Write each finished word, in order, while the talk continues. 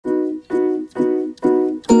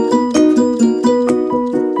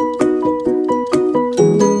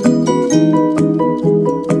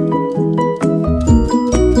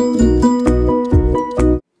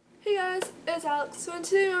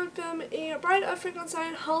Bride of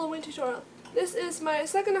Frankenstein Halloween tutorial. This is my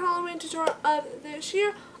second Halloween tutorial of this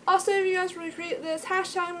year. Also, if you guys recreate this,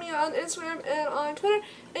 hashtag me on Instagram and on Twitter.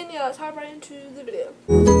 And yeah, let's hop right into the video.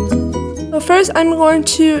 So first, I'm going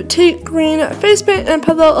to take green face paint and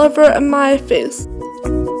put that over my face.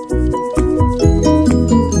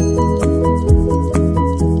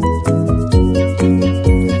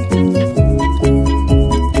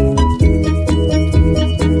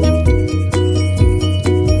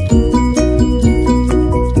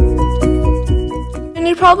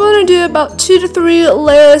 You're probably going to do about 2 to 3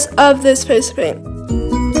 layers of this face paint.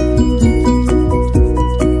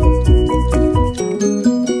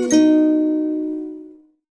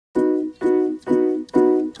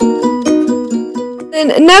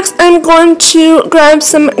 And next I'm going to grab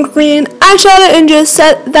some green eyeshadow and just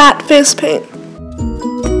set that face paint.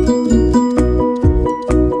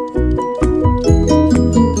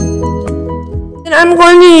 I'm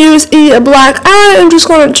going to use a black eyeliner. I'm just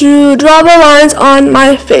going to draw the lines on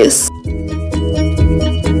my face.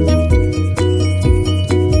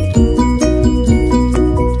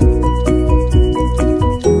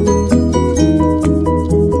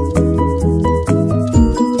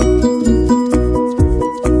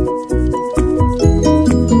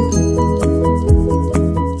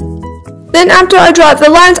 Then after I draw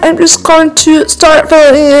the lines, I'm just going to start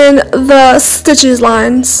filling in the stitches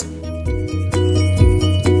lines.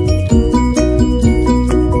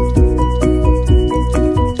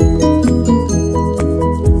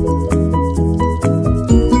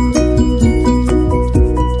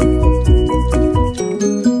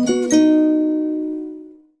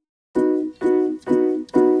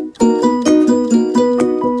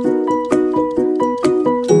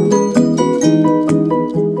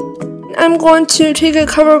 I'm going to take a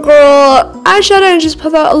CoverGirl eyeshadow and just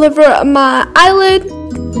put that all over my eyelid.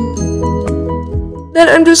 Then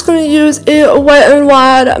I'm just going to use a Wet n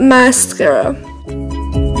Wild mascara.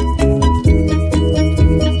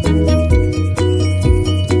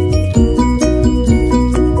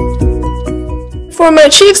 For my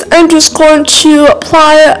cheeks, I'm just going to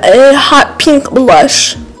apply a hot pink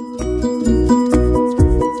blush.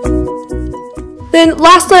 Then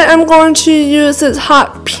lastly, I'm going to use this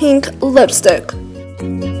hot pink lipstick.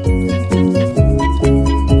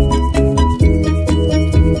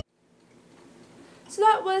 So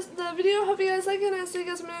that was the video. Hope you guys like it, and I'll see you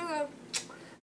guys in the next one.